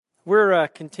We're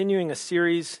continuing a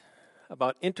series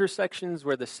about intersections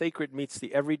where the sacred meets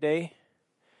the everyday.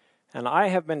 And I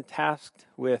have been tasked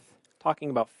with talking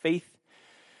about faith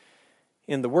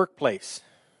in the workplace.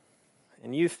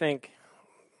 And you think,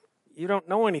 you don't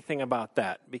know anything about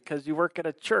that because you work at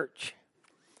a church.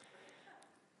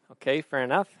 Okay, fair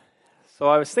enough. So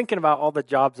I was thinking about all the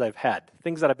jobs I've had,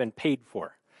 things that I've been paid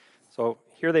for. So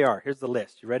here they are. Here's the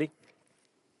list. You ready?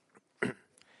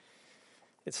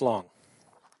 It's long.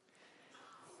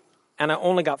 And I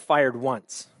only got fired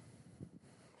once.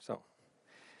 So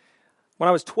when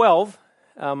I was 12,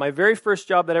 my very first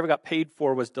job that I ever got paid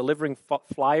for was delivering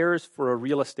flyers for a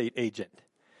real estate agent.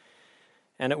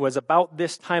 And it was about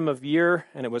this time of year,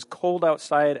 and it was cold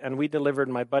outside, and we delivered,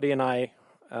 my buddy and I,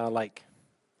 like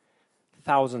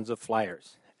thousands of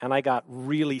flyers. And I got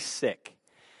really sick.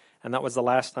 And that was the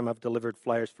last time I've delivered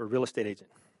flyers for a real estate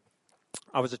agent.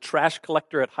 I was a trash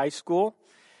collector at high school,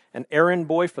 an errand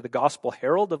boy for the Gospel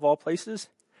Herald, of all places.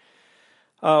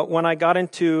 When I got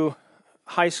into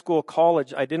high school,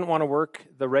 college, I didn't want to work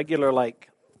the regular,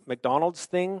 McDonald's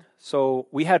thing. So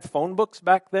we had phone books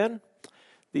back then.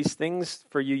 These things,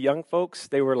 for you young folks,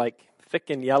 they were thick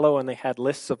and yellow, and they had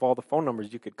lists of all the phone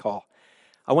numbers you could call.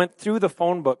 I went through the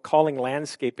phone book calling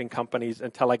landscaping companies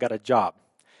until I got a job.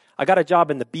 I got a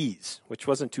job in the B's, which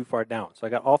wasn't too far down. So I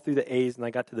got all through the A's, and I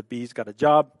got to the B's, got a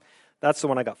job. That's the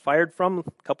one I got fired from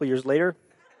a couple years later.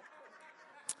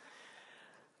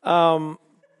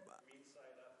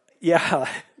 Yeah,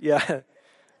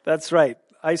 that's right.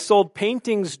 I sold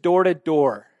paintings door to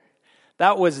door.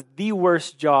 That was the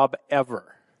worst job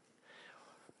ever.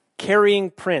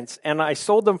 Carrying prints, and I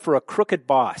sold them for a crooked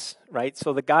boss, right?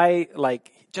 So the guy,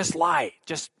 just lie.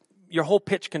 Just, your whole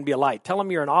pitch can be a lie. Tell him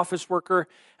you're an office worker,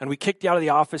 and we kicked you out of the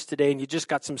office today, and you just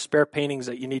got some spare paintings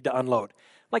that you need to unload.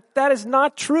 That is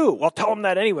not true. Well, tell him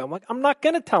that anyway. I'm not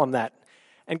going to tell him that.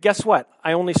 And guess what?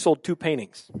 I only sold 2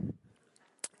 paintings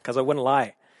because I wouldn't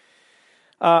lie.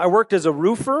 I worked as a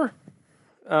roofer,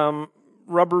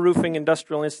 rubber roofing,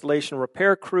 industrial installation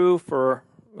repair crew for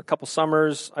a couple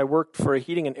summers. I worked for a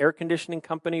heating and air conditioning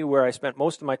company where I spent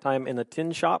most of my time in the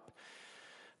tin shop,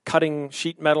 cutting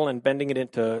sheet metal and bending it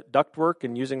into ductwork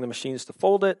and using the machines to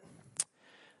fold it.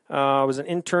 I was an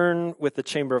intern with the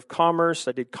Chamber of Commerce.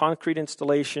 I did concrete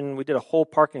installation. We did a whole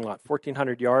parking lot,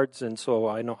 1,400 yards, and so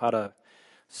I know how to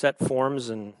set forms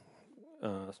and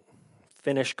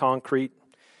finish concrete,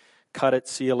 cut it,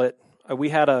 seal it. We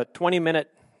had a 20-minute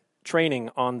training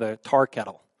on the tar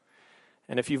kettle.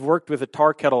 And if you've worked with a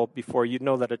tar kettle before, you'd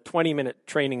know that a 20-minute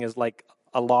training is like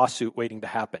a lawsuit waiting to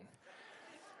happen.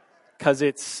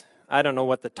 Because I don't know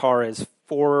what the tar is,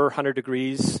 400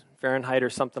 degrees Fahrenheit or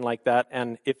something like that,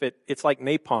 and it's like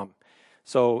napalm.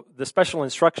 So the special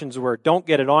instructions were, don't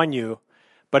get it on you,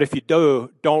 but if you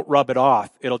do, don't rub it off.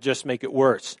 It'll just make it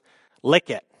worse. Lick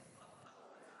it.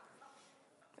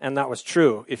 And that was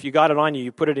true. If you got it on you,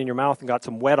 you put it in your mouth and got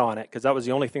some wet on it, because that was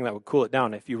the only thing that would cool it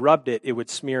down. If you rubbed it, it would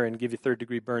smear and give you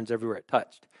third-degree burns everywhere it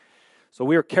touched. So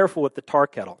we were careful with the tar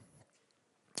kettle.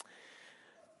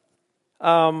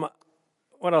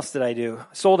 What else did I do?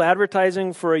 Sold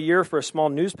advertising for a year for a small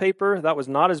newspaper. That was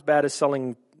not as bad as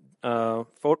selling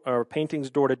paintings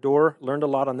door to door. Learned a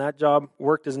lot on that job.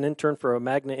 Worked as an intern for a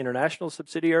Magna International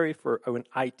subsidiary for an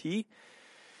IT.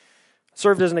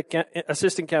 Served as an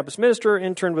assistant campus minister.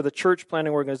 Interned with a church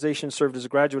planning organization. Served as a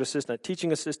graduate assistant, a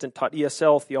teaching assistant. Taught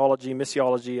ESL, theology,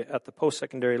 missiology at the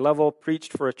post-secondary level.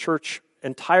 Preached for a church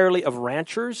entirely of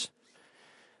ranchers,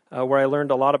 where I learned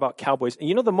a lot about cowboys.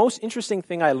 And the most interesting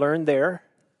thing I learned there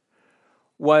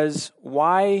was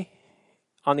why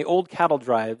on the old cattle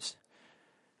drives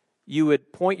you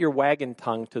would point your wagon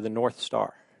tongue to the North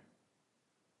Star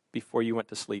before you went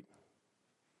to sleep.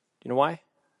 Do you know why?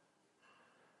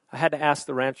 I had to ask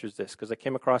the ranchers this because I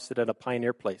came across it at a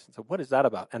Pioneer place and said, what is that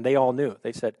about? And they all knew.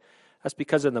 They said, that's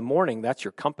because in the morning, that's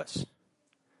your compass.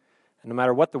 And no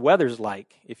matter what the weather's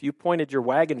like, if you pointed your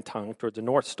wagon tongue towards the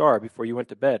North Star before you went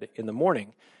to bed in the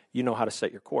morning, you know how to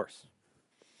set your course.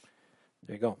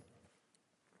 There you go.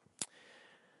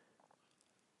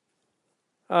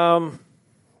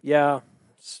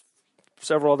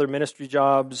 Several other ministry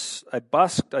jobs. I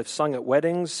busked. I've sung at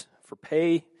weddings for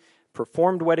pay,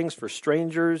 performed weddings for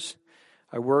strangers.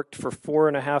 I worked for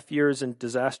 4.5 years in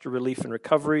disaster relief and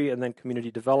recovery and then community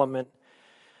development.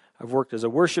 I've worked as a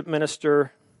worship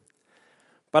minister,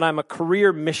 but I'm a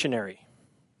career missionary.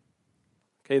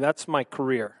 Okay, that's my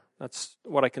career. That's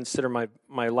what I consider my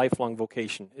lifelong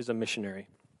vocation, is a missionary.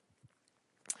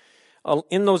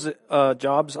 In those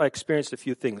jobs, I experienced a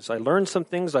few things. I learned some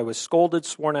things. I was scolded,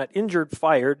 sworn at, injured,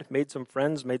 fired, made some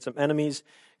friends, made some enemies,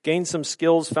 gained some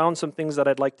skills, found some things that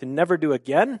I'd like to never do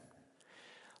again.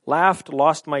 laughed,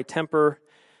 lost my temper,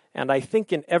 and I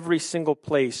think in every single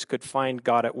place could find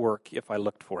God at work if I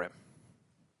looked for him.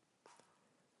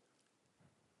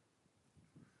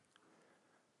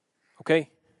 Okay?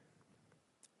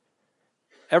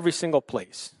 Every single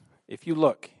place. If you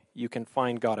look, you can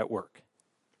find God at work.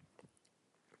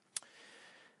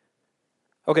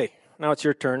 Okay, now it's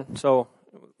your turn. So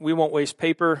we won't waste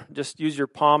paper. Just use your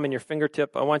palm and your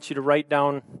fingertip. I want you to write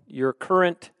down your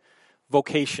current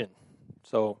vocation.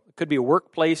 So it could be a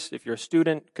workplace. If you're a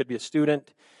student, it could be a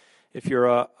student. If you're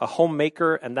a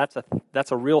homemaker, and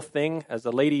that's a real thing. As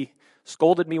a lady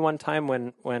scolded me one time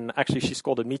when actually she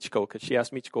scolded Michiko because she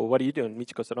asked Michiko, "What are you doing?"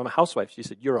 Michiko said, "I'm a housewife." She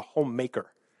said, "You're a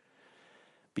homemaker."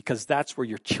 Because that's where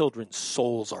your children's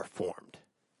souls are formed.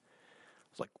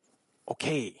 It's like,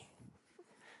 okay,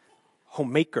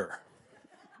 homemaker.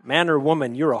 Man or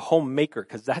woman, you're a homemaker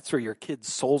because that's where your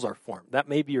kids' souls are formed. That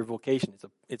may be your vocation.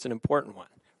 It's an important one,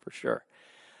 for sure.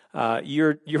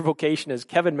 Your vocation, as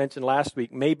Kevin mentioned last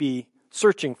week, may be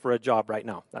searching for a job right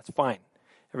now. That's fine.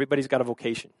 Everybody's got a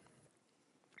vocation.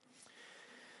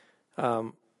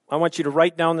 I want you to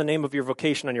write down the name of your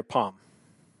vocation on your palm.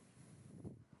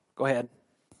 Go ahead.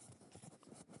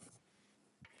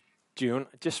 June,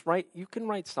 just write. You can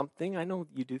write something. I know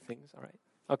you do things. All right.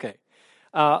 Okay.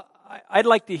 I'd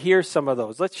like to hear some of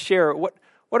those. Let's share. What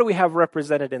do we have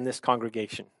represented in this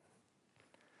congregation?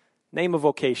 Name a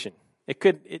vocation.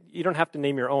 You don't have to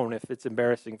name your own if it's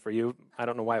embarrassing for you. I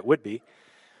don't know why it would be.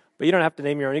 But you don't have to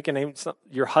name your own. You can name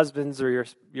your husbands or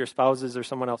your spouses or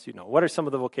someone else you know. What are some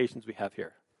of the vocations we have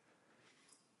here?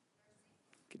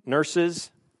 Nurses.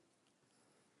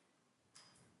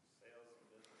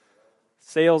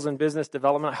 Sales and business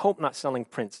development. I hope not selling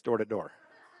prints door to door.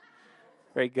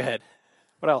 Very good.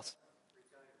 What else?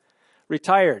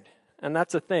 Retired. And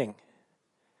that's a thing.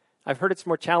 I've heard it's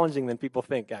more challenging than people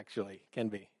think, actually. Can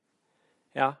be.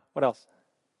 Yeah? What else?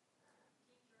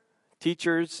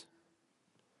 Teachers.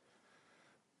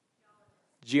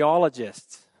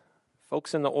 Geologists.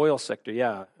 Folks in the oil sector,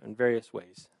 yeah, in various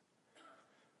ways.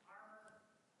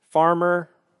 Farmer.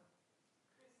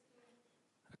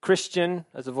 A Christian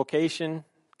as a vocation.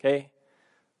 Okay?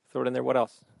 Throw it in there. What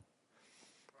else?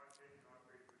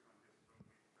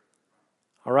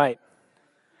 All right.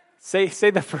 Say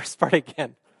the first part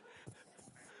again.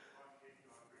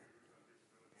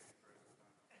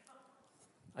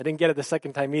 I didn't get it the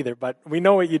second time either, but we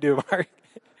know what you do, Mark.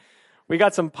 We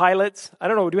got some pilots. I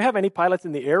don't know, do we have any pilots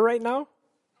in the air right now?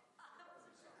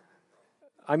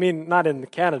 I mean, not in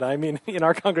Canada. I mean, in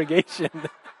our congregation.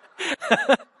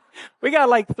 We got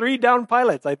like 3 down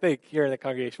pilots, I think, here in the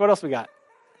congregation. What else we got?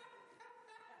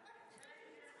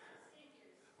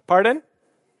 Pardon?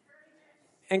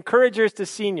 Encouragers to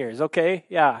seniors. Okay,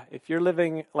 yeah. If you're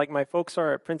living like my folks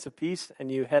are at Prince of Peace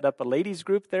and you head up a ladies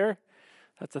group there,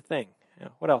 that's a thing. Yeah.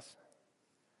 What else?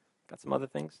 Got some other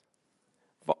things?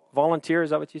 Volunteers, is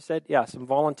that what you said? Yeah, some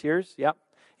volunteers, yep,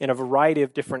 in a variety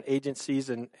of different agencies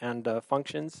and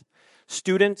functions.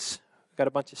 Students, got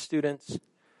a bunch of students.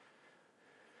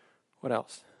 What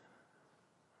else?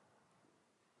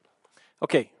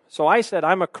 Okay, so I said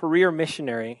I'm a career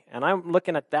missionary, and I'm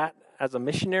looking at that as a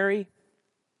missionary.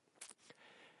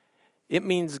 It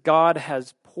means God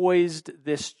has poised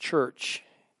this church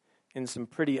in some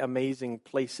pretty amazing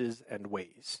places and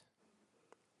ways.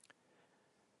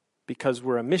 Because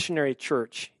we're a missionary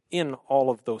church in all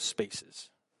of those spaces.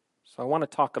 So I want to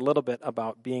talk a little bit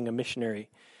about being a missionary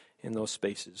in those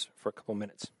spaces for a couple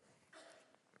minutes.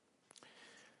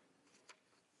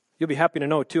 You'll be happy to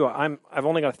know, too, I've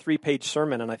only got a 3-page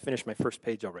sermon, and I finished my first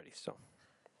page already. So,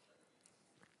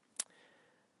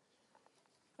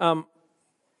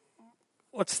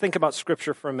 let's think about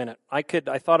Scripture for a minute. I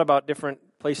thought about different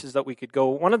places that we could go.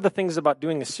 One of the things about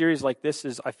doing a series like this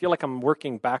is I feel like I'm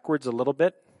working backwards a little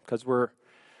bit, because we're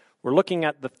looking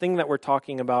at the thing that we're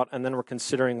talking about, and then we're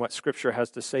considering what Scripture has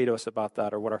to say to us about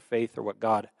that, or what our faith, or what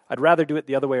God. I'd rather do it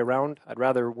the other way around. I'd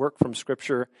rather work from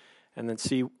Scripture and then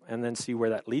see where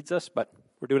that leads us, but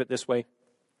we're doing it this way.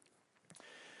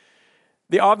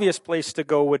 The obvious place to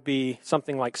go would be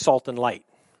something like salt and light,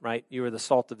 right? You are the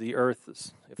salt of the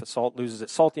earth. If a salt loses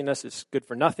its saltiness, it's good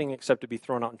for nothing except to be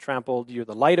thrown out and trampled. You're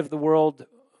the light of the world.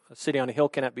 A city on a hill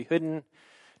cannot be hidden.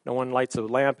 No one lights a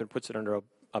lamp and puts it under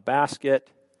a basket.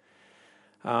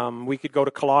 We could go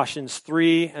to Colossians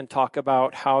 3 and talk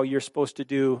about how you're supposed to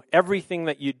do everything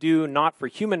that you do, not for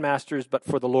human masters, but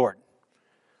for the Lord.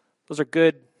 Those are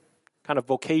good kind of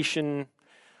vocation,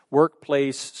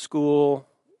 workplace, school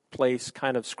place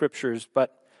kind of scriptures,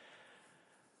 but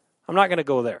I'm not going to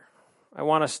go there. I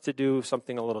want us to do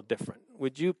something a little different.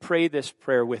 Would you pray this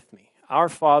prayer with me? Our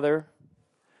Father,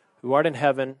 who art in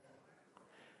heaven,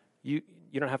 You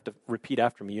don't have to repeat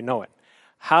after me. You know it.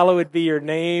 Hallowed be your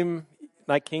name.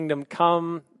 Thy kingdom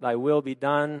come. Thy will be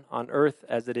done on earth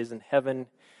as it is in heaven.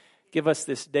 Give us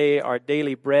this day our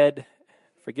daily bread.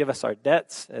 Forgive us our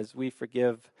debts as we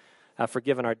have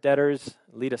forgiven our debtors.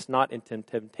 Lead us not into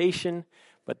temptation,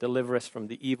 but deliver us from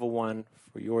the evil one.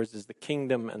 For yours is the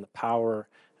kingdom and the power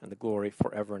and the glory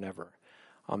forever and ever.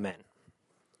 Amen.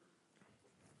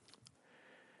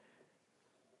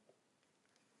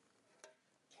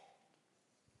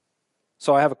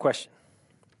 So I have a question.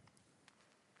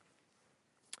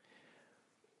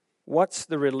 What's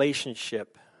the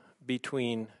relationship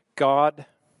between God,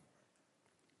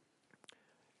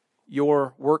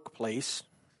 your workplace,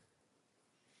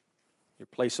 your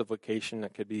place of vocation,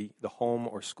 that could be the home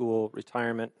or school,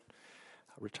 retirement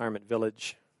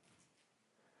village,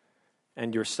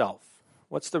 and yourself?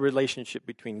 What's the relationship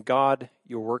between God,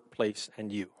 your workplace,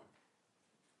 and you?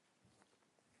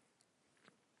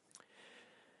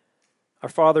 Our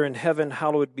Father in heaven,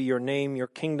 hallowed be your name, your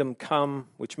kingdom come,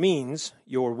 which means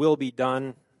your will be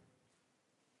done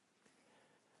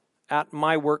at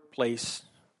my workplace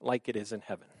like it is in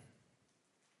heaven.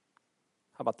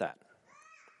 How about that?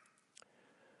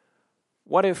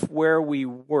 What if where we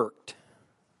worked,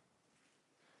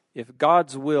 if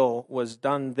God's will was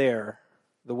done there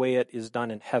the way it is done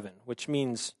in heaven, which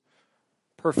means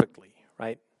perfectly,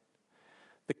 right?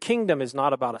 The kingdom is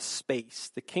not about a space.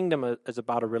 The kingdom is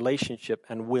about a relationship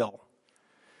and will.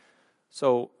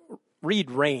 So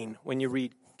read reign when you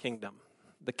read kingdom.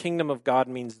 The kingdom of God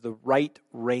means the right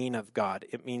reign of God.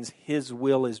 It means his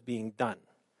will is being done.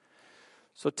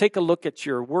 So take a look at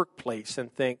your workplace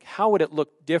and think, how would it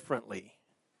look differently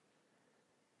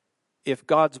if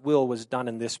God's will was done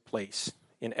in this place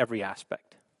in every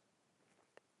aspect?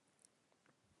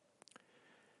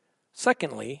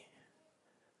 Secondly,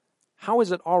 how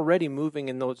is it already moving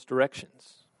in those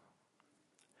directions?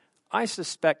 I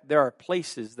suspect there are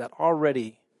places that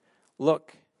already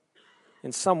look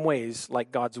in some ways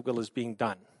like God's will is being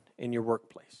done in your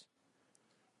workplace.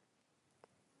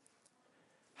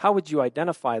 How would you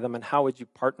identify them and how would you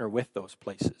partner with those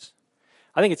places?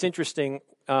 I think it's interesting,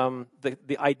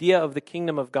 the idea of the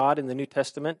kingdom of God in the New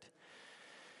Testament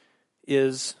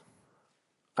is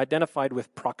identified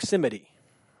with proximity,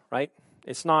 right?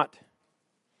 It's not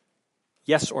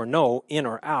yes or no, in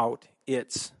or out.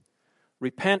 It's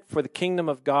repent, for the kingdom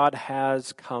of God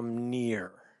has come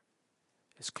near.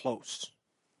 It's close.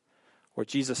 Where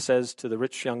Jesus says to the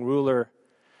rich young ruler,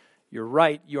 you're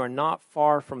right, you are not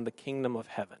far from the kingdom of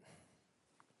heaven.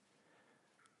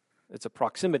 It's a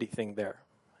proximity thing there.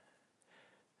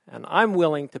 And I'm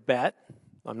willing to bet,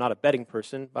 I'm not a betting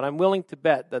person, but I'm willing to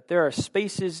bet that there are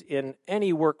spaces in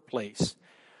any workplace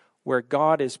where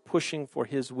God is pushing for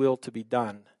his will to be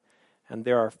done. And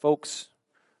there are folks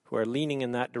who are leaning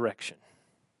in that direction.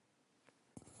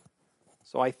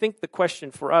 So I think the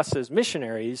question for us as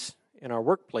missionaries in our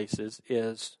workplaces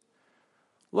is,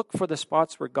 look for the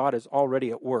spots where God is already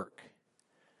at work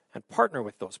and partner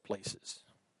with those places.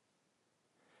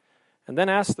 And then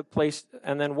ask the place,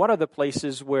 and then what are the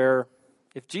places where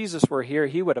if Jesus were here,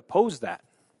 he would oppose that?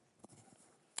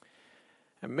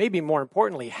 And maybe more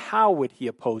importantly, how would he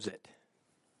oppose it?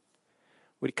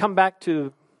 Would he come back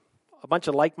to a bunch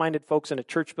of like-minded folks in a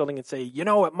church building and say, you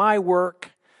know, at my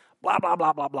work, blah, blah,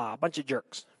 blah, blah, blah, a bunch of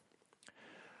jerks?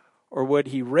 Or would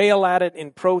he rail at it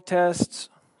in protests?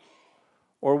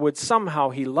 Or would somehow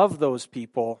he love those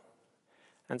people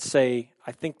and say,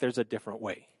 I think there's a different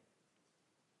way.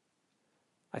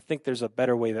 I think there's a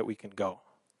better way that we can go.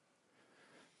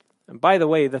 And by the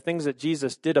way, the things that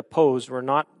Jesus did oppose were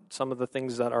not some of the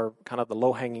things that are kind of the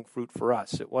low-hanging fruit for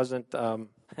us. It wasn't,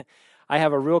 I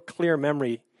have a real clear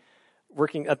memory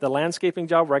working at the landscaping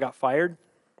job where I got fired.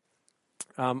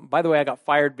 By the way, I got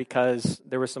fired because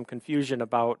there was some confusion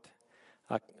about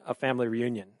a family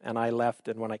reunion, and I left,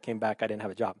 and when I came back, I didn't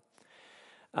have a job.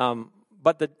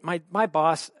 But my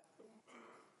boss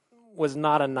was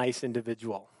not a nice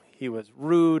individual. He was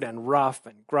rude and rough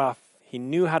and gruff. He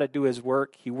knew how to do his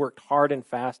work. He worked hard and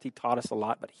fast. He taught us a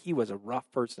lot, but he was a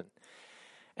rough person.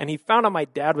 And he found out my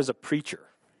dad was a preacher.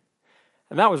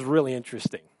 And that was really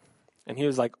interesting. And he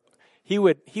was like, he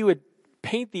would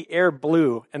paint the air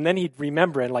blue, and then he'd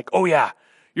remember it, like, oh yeah,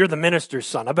 you're the minister's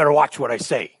son. I better watch what I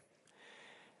say.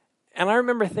 And I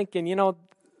remember thinking, you know,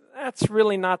 that's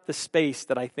really not the space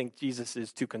that I think Jesus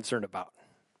is too concerned about.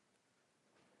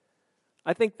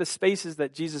 I think the spaces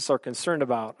that Jesus are concerned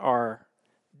about are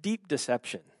deep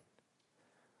deception,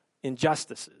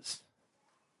 injustices,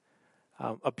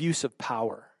 abuse of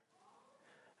power.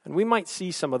 And we might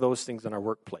see some of those things in our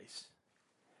workplace.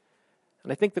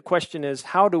 And I think the question is,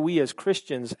 how do we as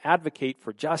Christians advocate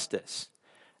for justice,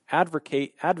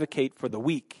 advocate for the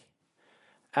weak,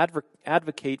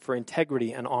 advocate for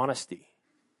integrity and honesty,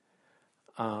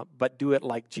 but do it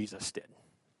like Jesus did?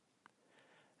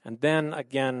 And then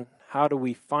again, how do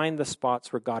we find the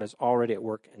spots where God is already at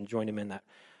work and join him in that?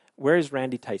 Where is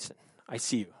Randy Tyson? I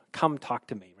see you. Come talk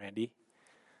to me, Randy.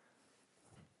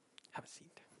 Have a seat.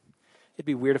 It'd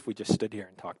be weird if we just stood here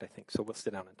and talked, I think, so we'll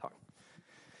sit down and talk.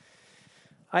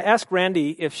 I asked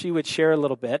Randy if she would share a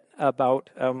little bit about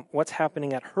what's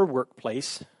happening at her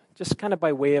workplace, just kind of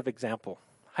by way of example.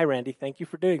 Hi, Randy. Thank you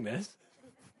for doing this.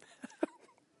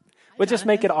 We'll just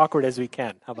make it awkward as we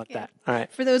can. How about that? All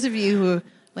right. For those of you who are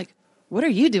like, what are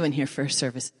you doing here first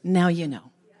service? Now you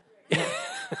know.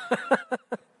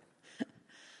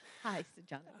 Hi,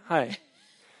 Jonathan. Hi.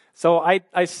 So I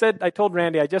told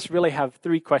Randy, I just really have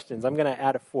 3 questions. I'm going to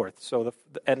add a fourth. So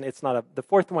the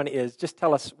fourth one is, just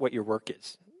tell us what your work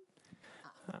is.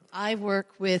 I work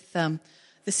with the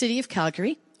City of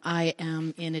Calgary. I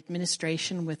am in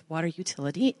administration with water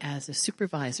utility as a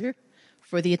supervisor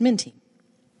for the admin team.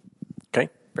 Okay,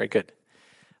 very good.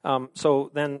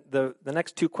 So then the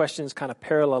next 2 questions kind of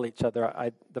parallel each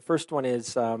other. The first one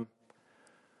is,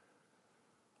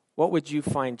 what would you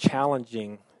find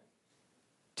challenging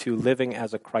to living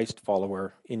as a Christ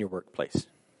follower in your workplace?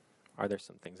 Are there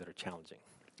some things that are challenging?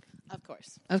 Of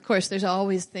course. Of course, there's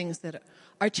always things that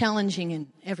are challenging in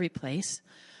every place.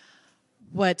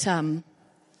 What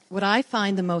I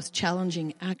find the most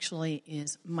challenging actually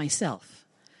is myself.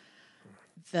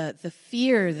 The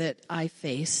fear that I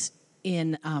face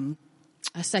in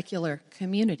a secular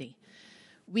community.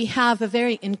 We have a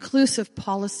very inclusive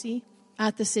policy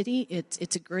at the city.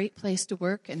 It's a great place to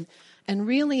work, and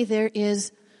really there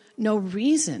is no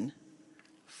reason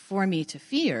for me to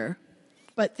fear,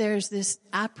 but there's this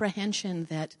apprehension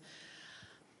that,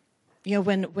 you know,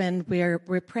 when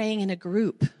we're praying in a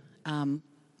group,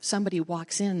 somebody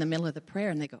walks in the middle of the prayer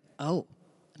and they go, oh,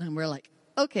 and we're like,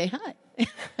 okay, hi.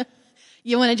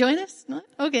 You want to join us? No?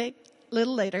 Okay, a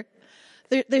little later.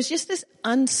 There's just this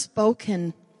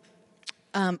unspoken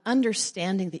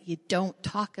understanding that you don't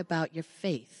talk about your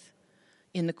faith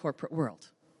in the corporate world.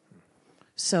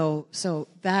 So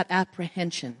that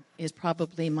apprehension is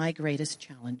probably my greatest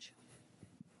challenge.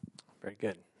 Very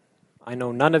good. I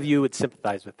know none of you would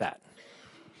sympathize with that.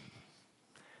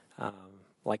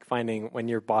 Like finding when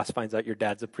your boss finds out your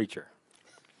dad's a preacher.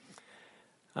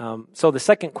 So the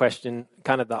second question,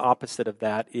 kind of the opposite of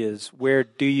that, is where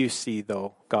do you see,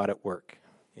 though, God at work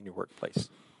in your workplace?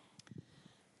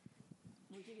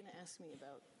 What are you going to ask me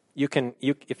about?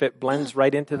 If it blends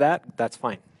right into that, that's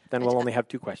fine. Then we'll only have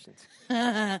 2 questions.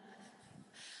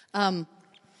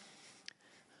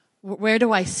 Where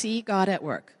do I see God at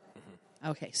work? Mm-hmm.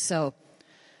 Okay, so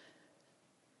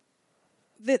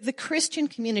the Christian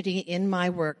community in my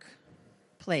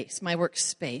workplace, my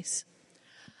workspace,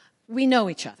 we know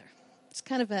each other. It's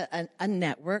kind of a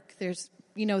network. There's,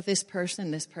 this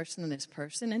person, this person, and this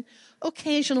person. And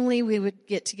occasionally we would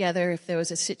get together if there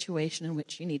was a situation in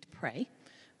which you need to pray.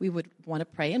 We would want to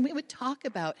pray, and we would talk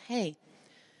about, hey,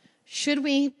 should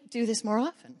we do this more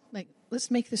often? Like,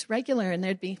 let's make this regular. And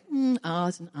there'd be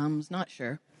ahs and ums, not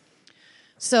sure.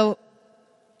 So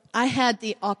I had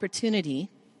the opportunity,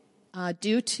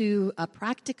 due to a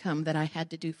practicum that I had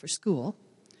to do for school,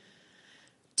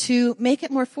 to make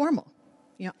it more formal.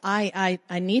 I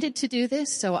needed to do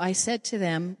this, so I said to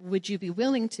them, would you be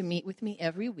willing to meet with me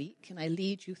every week? Can I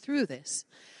lead you through this?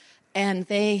 And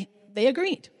they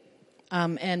agreed.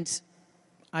 And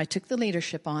I took the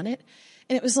leadership on it.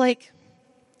 And it was like,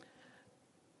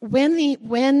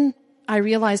 when I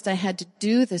realized I had to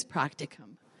do this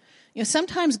practicum,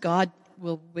 sometimes God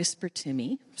will whisper to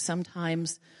me.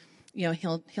 Sometimes,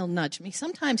 he'll nudge me.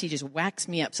 Sometimes he just whacks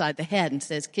me upside the head and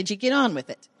says, could you get on with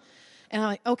it? And I'm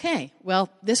like, okay, well,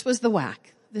 this was the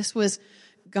whack. This was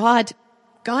God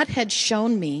had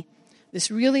shown me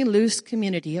this really loose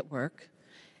community at work,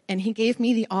 and he gave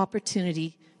me the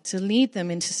opportunity to lead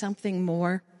them into something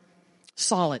more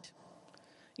solid.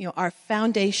 Our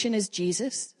foundation is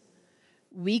Jesus.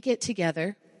 We get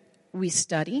together, we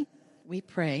study, we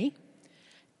pray,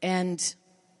 and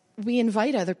we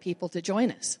invite other people to join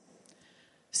us.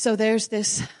 So there's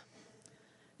this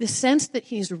sense that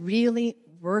he's really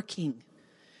working.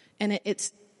 And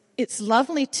it's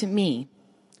lovely to me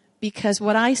because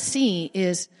what I see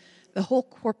is the whole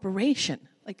corporation,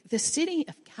 like the city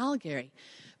of Calgary,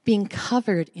 being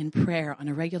covered in prayer on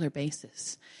a regular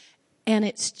basis. And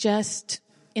it's just,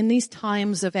 in these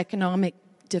times of economic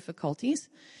difficulties,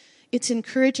 it's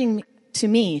encouraging to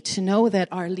me to know that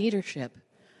our leadership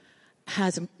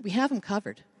we have them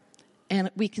covered. and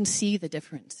we can see the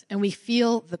difference, and we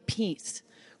feel the peace.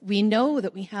 We know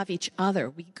that we have each other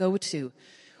we go to.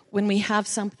 When we have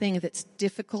something that's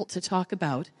difficult to talk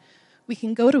about, we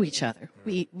can go to each other.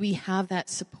 We have that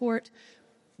support.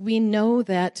 We know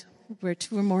that where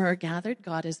two or more are gathered,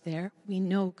 God is there. We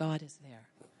know God is there.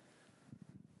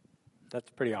 That's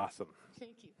pretty awesome.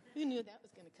 Thank you. Who knew that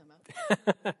was going to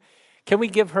come up? Can we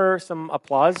give her some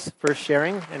applause for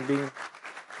sharing and being...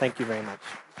 Thank you very much.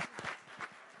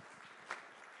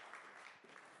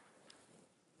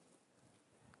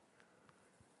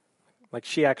 Like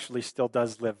she actually still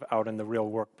does live out in the real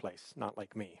workplace, not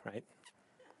like me, right?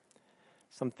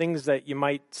 Some things that you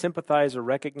might sympathize or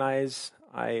recognize,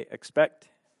 I expect,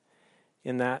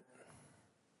 in that.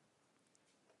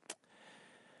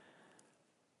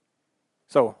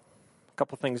 So, a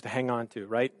couple things to hang on to,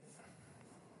 right?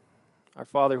 Our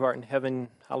Father who art in heaven,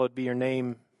 hallowed be your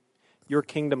name. Your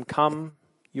kingdom come,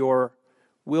 your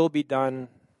will be done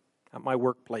at my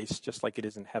workplace, just like it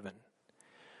is in heaven.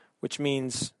 Which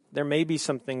means there may be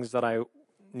some things that I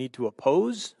need to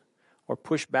oppose or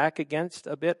push back against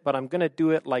a bit, but I'm going to do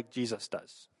it like Jesus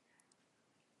does.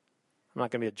 I'm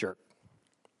not going to be a jerk.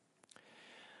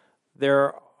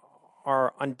 There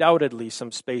are undoubtedly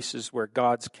some spaces where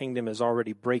God's kingdom is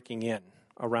already breaking in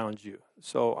around you.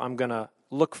 So I'm going to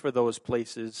look for those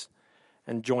places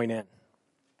and join in.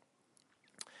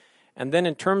 And then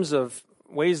in terms of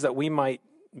ways that we might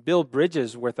build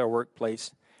bridges with our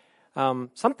workplace,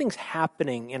 something's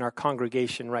happening in our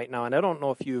congregation right now, and I don't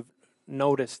know if you've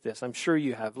noticed this. I'm sure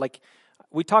you have. Like,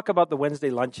 we talk about the Wednesday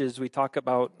lunches. We talk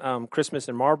about Christmas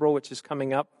in Marlborough, which is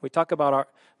coming up. We talk about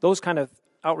those kind of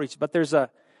outreach, but there's a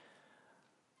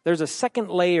second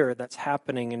layer that's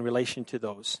happening in relation to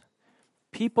those.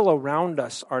 People around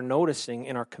us are noticing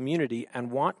in our community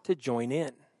and want to join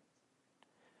in.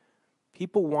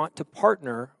 People want to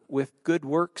partner with good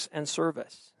works and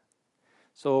service.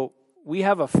 So we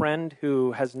have a friend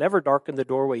who has never darkened the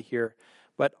doorway here,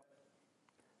 but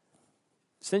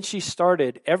since she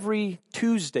started, every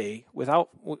Tuesday,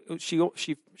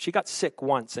 she got sick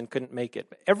once and couldn't make it,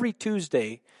 but every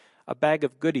Tuesday, a bag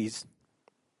of goodies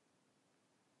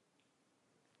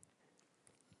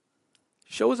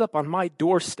shows up on my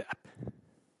doorstep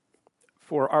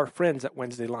for our friends at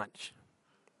Wednesday lunch.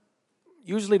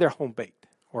 Usually they're home-baked,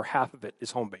 or half of it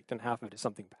is home-baked and half of it is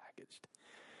something packaged.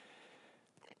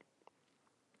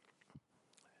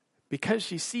 Because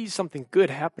she sees something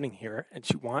good happening here and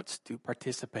she wants to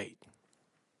participate.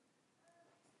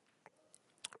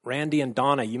 Randy and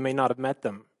Donna, you may not have met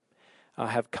them,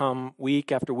 have come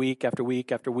week after week after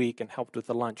week after week and helped with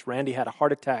the lunch. Randy had a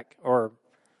heart attack or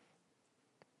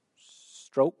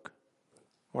stroke,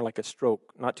 more like a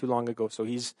stroke, not too long ago, so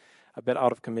he's a bit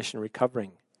out of commission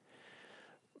recovering.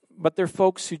 But they're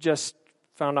folks who just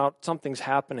found out something's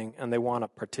happening and they want to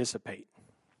participate.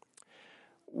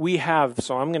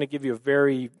 So I'm going to give you a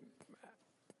very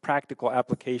practical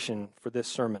application for this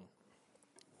sermon.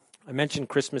 I mentioned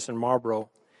Christmas in Marlborough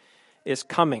is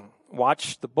coming.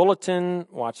 Watch the bulletin,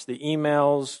 watch the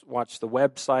emails, watch the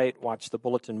website, watch the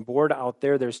bulletin board out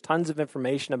there. There's tons of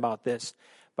information about this.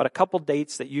 But a couple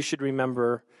dates that you should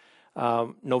remember.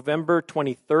 November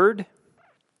 23rd,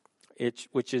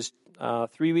 which is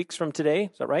 3 weeks from today.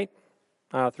 Is that right?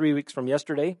 3 weeks from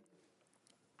yesterday.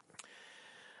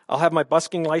 I'll have my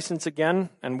busking license again,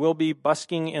 and we'll be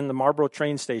busking in the Marlborough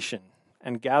train station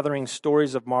and gathering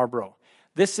stories of Marlborough.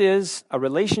 This is a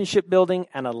relationship building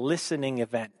and a listening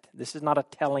event. This is not a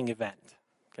telling event,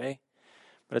 okay?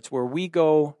 But it's where we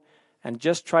go and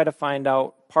just try to find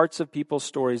out parts of people's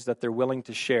stories that they're willing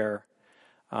to share.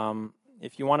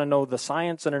 If you want to know the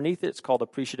science underneath it, it's called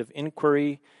appreciative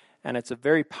inquiry, and it's a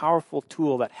very powerful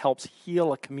tool that helps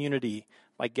heal a community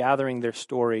by gathering their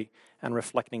story and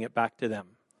reflecting it back to them.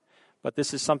 But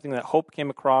this is something that Hope came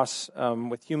across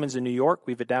with Humans in New York.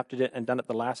 We've adapted it and done it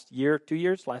the last year, 2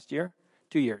 years, last year?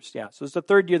 2 years, yeah. So it's the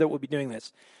third year that we'll be doing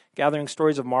this, gathering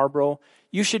stories of Marlborough.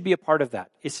 You should be a part of that.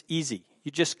 It's easy.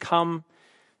 You just come.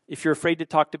 If you're afraid to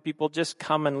talk to people, just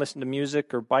come and listen to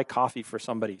music or buy coffee for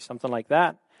somebody, something like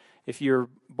that. If you're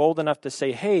bold enough to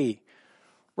say, hey,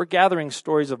 we're gathering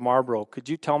stories of Marlborough. Could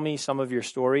you tell me some of your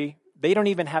story? They don't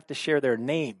even have to share their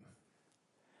name,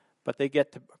 but they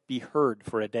get to be heard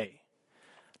for a day.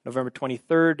 November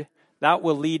 23rd, that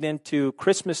will lead into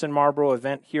Christmas in Marlborough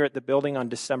event here at the building on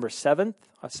December 7th,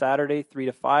 a Saturday, 3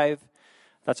 to 5.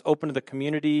 That's open to the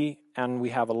community, and we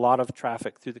have a lot of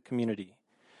traffic through the community.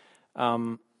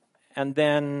 And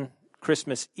then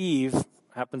Christmas Eve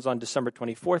happens on December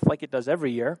 24th, like it does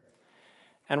every year.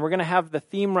 And we're going to have the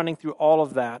theme running through all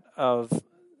of that of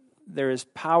there is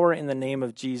power in the name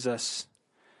of Jesus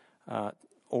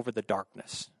over the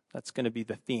darkness. That's going to be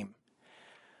the theme.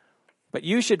 But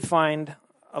you should find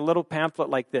a little pamphlet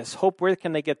like this. Hope, where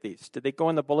can they get these? Did they go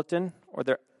in the bulletin? Or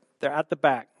they're at the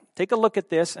back. Take a look at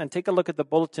this and take a look at the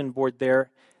bulletin board there.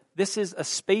 This is a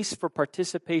space for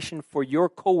participation for your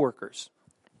coworkers.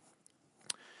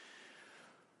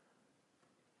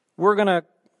 We're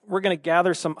gonna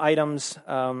gather some items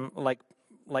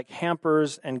like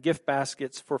hampers and gift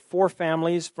baskets for 4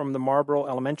 families from the Marlboro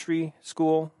Elementary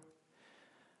School,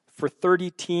 for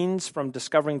 30 teens from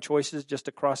Discovering Choices just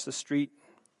across the street,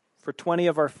 for 20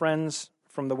 of our friends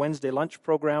from the Wednesday lunch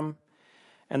program,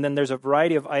 and then there's a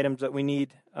variety of items that we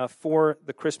need for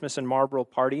the Christmas and Marlboro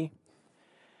party.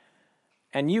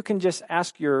 And you can just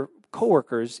ask your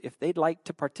coworkers if they'd like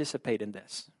to participate in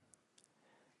this.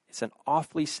 It's an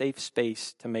awfully safe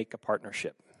space to make a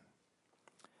partnership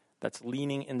that's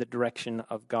leaning in the direction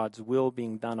of God's will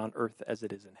being done on earth as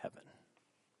it is in heaven.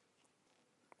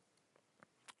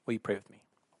 Will you pray with me?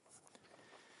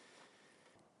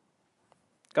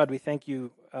 God, we thank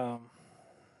you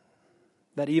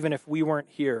that even if we weren't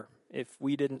here, if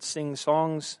we didn't sing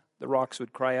songs, the rocks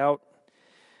would cry out.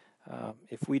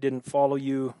 If we didn't follow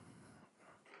you,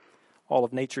 all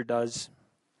of nature does.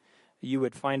 You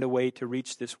would find a way to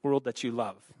reach this world that you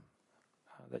love,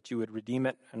 that you would redeem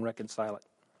it and reconcile it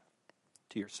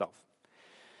to yourself.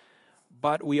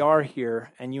 But we are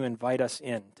here, and you invite us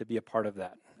in to be a part of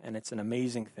that, and it's an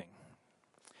amazing thing.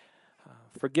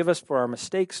 Forgive us for our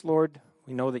mistakes, Lord.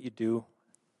 We know that you do.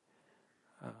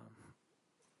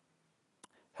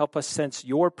 Help us sense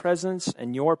your presence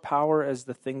and your power as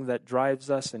the thing that drives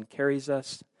us and carries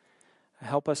us.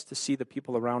 Help us to see the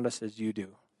people around us as you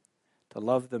do, to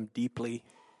love them deeply.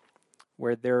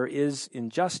 Where there is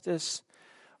injustice,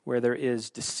 where there is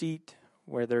deceit,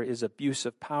 where there is abuse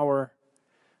of power,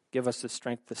 give us the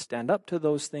strength to stand up to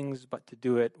those things, but to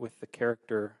do it with the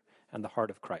character and the heart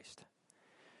of Christ.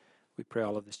 We pray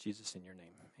all of this, Jesus, in your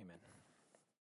name. Amen.